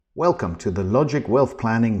Welcome to the Logic Wealth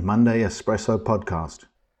Planning Monday Espresso podcast.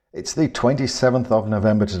 It's the 27th of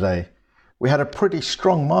November today. We had a pretty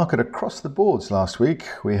strong market across the boards last week.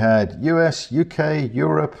 We had US, UK,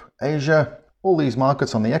 Europe, Asia, all these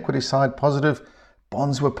markets on the equity side positive.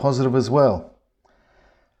 Bonds were positive as well.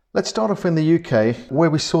 Let's start off in the UK where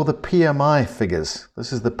we saw the PMI figures.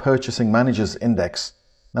 This is the Purchasing Managers Index.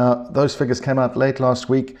 Now, those figures came out late last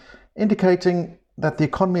week indicating that the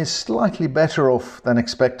economy is slightly better off than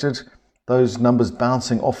expected, those numbers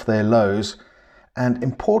bouncing off their lows. And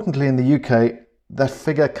importantly in the UK, that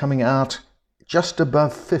figure coming out just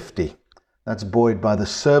above 50. That's buoyed by the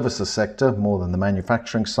services sector more than the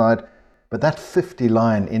manufacturing side. But that 50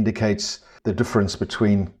 line indicates the difference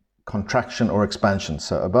between contraction or expansion.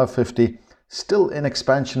 So above 50, still in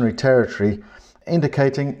expansionary territory,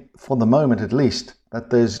 indicating, for the moment at least,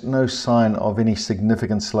 that there's no sign of any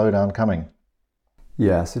significant slowdown coming.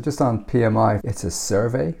 Yeah, so just on PMI, it's a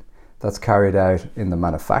survey that's carried out in the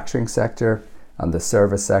manufacturing sector and the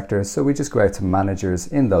service sector. So we just go out to managers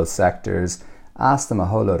in those sectors, ask them a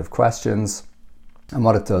whole load of questions. And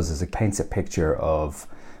what it does is it paints a picture of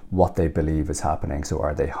what they believe is happening. So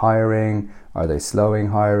are they hiring? Are they slowing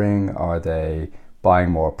hiring? Are they buying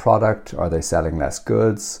more product? Are they selling less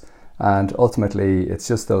goods? And ultimately, it's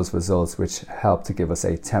just those results which help to give us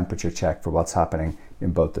a temperature check for what's happening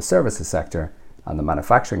in both the services sector and the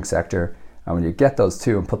manufacturing sector. And when you get those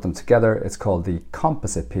two and put them together, it's called the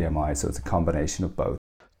composite PMI. So it's a combination of both.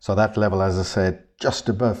 So that level, as I said, just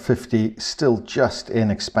above 50, still just in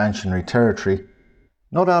expansionary territory.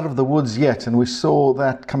 Not out of the woods yet, and we saw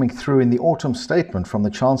that coming through in the autumn statement from the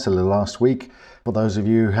Chancellor last week. For those of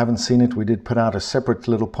you who haven't seen it, we did put out a separate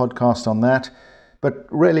little podcast on that. But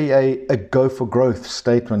really a go for growth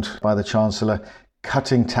statement by the Chancellor,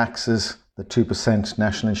 cutting taxes, the 2%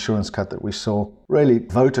 national insurance cut that we saw, really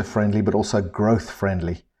voter friendly, but also growth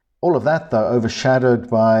friendly. All of that, though, overshadowed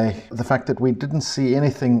by the fact that we didn't see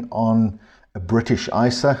anything on a British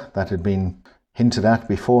ISA that had been hinted at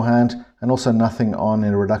beforehand, and also nothing on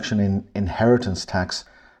a reduction in inheritance tax,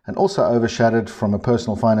 and also overshadowed from a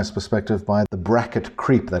personal finance perspective by the bracket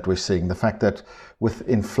creep that we're seeing. The fact that with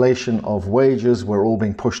inflation of wages, we're all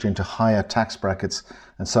being pushed into higher tax brackets,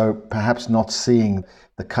 and so perhaps not seeing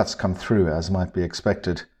the cuts come through as might be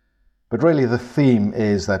expected. But really the theme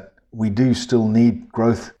is that we do still need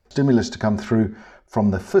growth stimulus to come through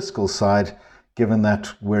from the fiscal side, given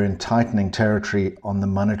that we're in tightening territory on the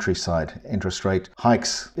monetary side. Interest rate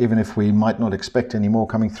hikes, even if we might not expect any more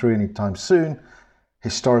coming through anytime soon,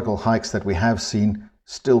 historical hikes that we have seen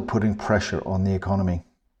still putting pressure on the economy.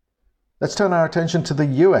 Let's turn our attention to the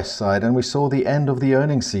US side, and we saw the end of the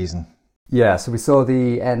earnings season. Yeah, so we saw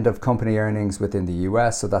the end of company earnings within the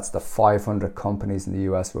US. So that's the 500 companies in the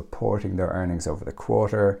US reporting their earnings over the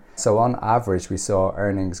quarter. So on average, we saw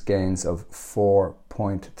earnings gains of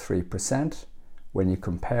 4.3% when you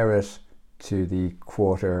compare it to the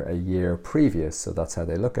quarter a year previous. So that's how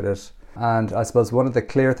they look at it. And I suppose one of the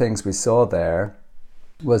clear things we saw there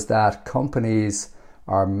was that companies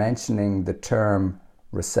are mentioning the term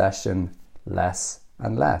recession less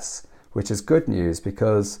and less, which is good news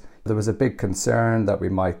because there was a big concern that we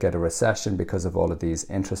might get a recession because of all of these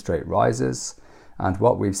interest rate rises. And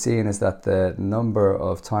what we've seen is that the number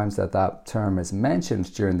of times that that term is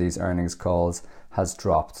mentioned during these earnings calls has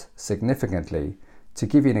dropped significantly. To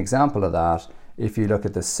give you an example of that, if you look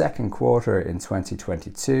at the second quarter in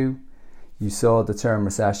 2022, you saw the term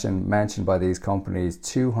recession mentioned by these companies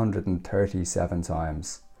 237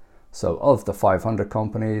 times. So of the 500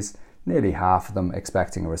 companies, nearly half of them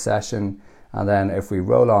expecting a recession. And then if we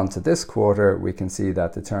roll on to this quarter, we can see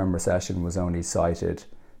that the term recession was only cited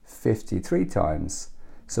 53 times.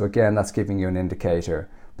 So again, that's giving you an indicator.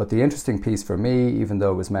 But the interesting piece for me, even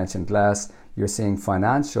though it was mentioned less, you're seeing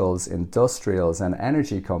financials, industrials and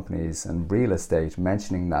energy companies and real estate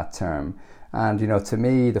mentioning that term. And, to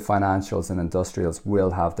me, the financials and industrials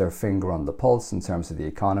will have their finger on the pulse in terms of the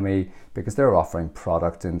economy because they're offering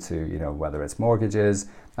product into, whether it's mortgages,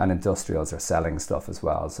 and industrials are selling stuff as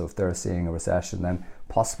well. So if they're seeing a recession, then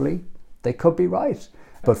possibly they could be right.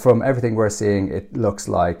 But from everything we're seeing, it looks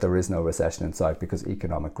like there is no recession in sight because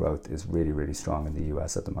economic growth is really, really strong in the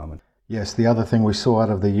US at the moment. Yes, the other thing we saw out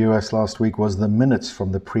of the US last week was the minutes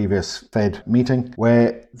from the previous Fed meeting,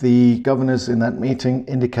 where the governors in that meeting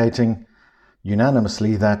indicating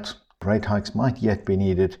unanimously that rate hikes might yet be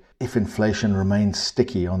needed if inflation remains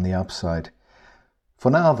sticky on the upside.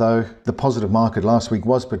 For now, though, the positive market last week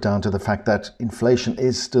was put down to the fact that inflation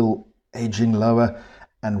is still edging lower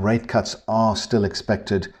and rate cuts are still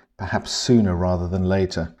expected, perhaps sooner rather than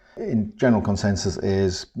later. In general consensus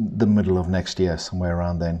is the middle of next year, somewhere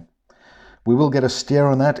around then. We will get a steer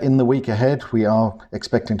on that in the week ahead. We are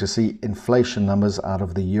expecting to see inflation numbers out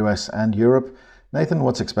of the US and Europe. Nathan,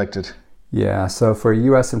 what's expected? Yeah, so for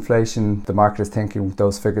US inflation, the market is thinking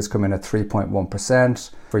those figures come in at 3.1%.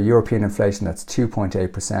 For European inflation, that's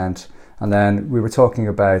 2.8%. And then we were talking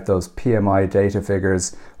about those PMI data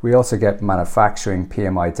figures. We also get manufacturing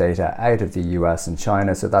PMI data out of the US and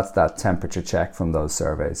China. So that's that temperature check from those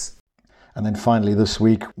surveys. And then finally this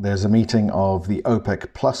week, there's a meeting of the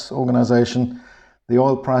OPEC Plus organization. The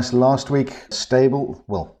oil price last week, stable,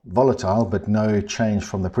 well, volatile, but no change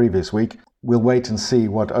from the previous week. We'll wait and see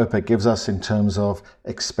what OPEC gives us in terms of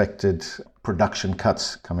expected production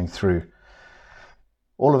cuts coming through.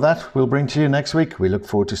 All of that we'll bring to you next week. We look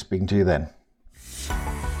forward to speaking to you then.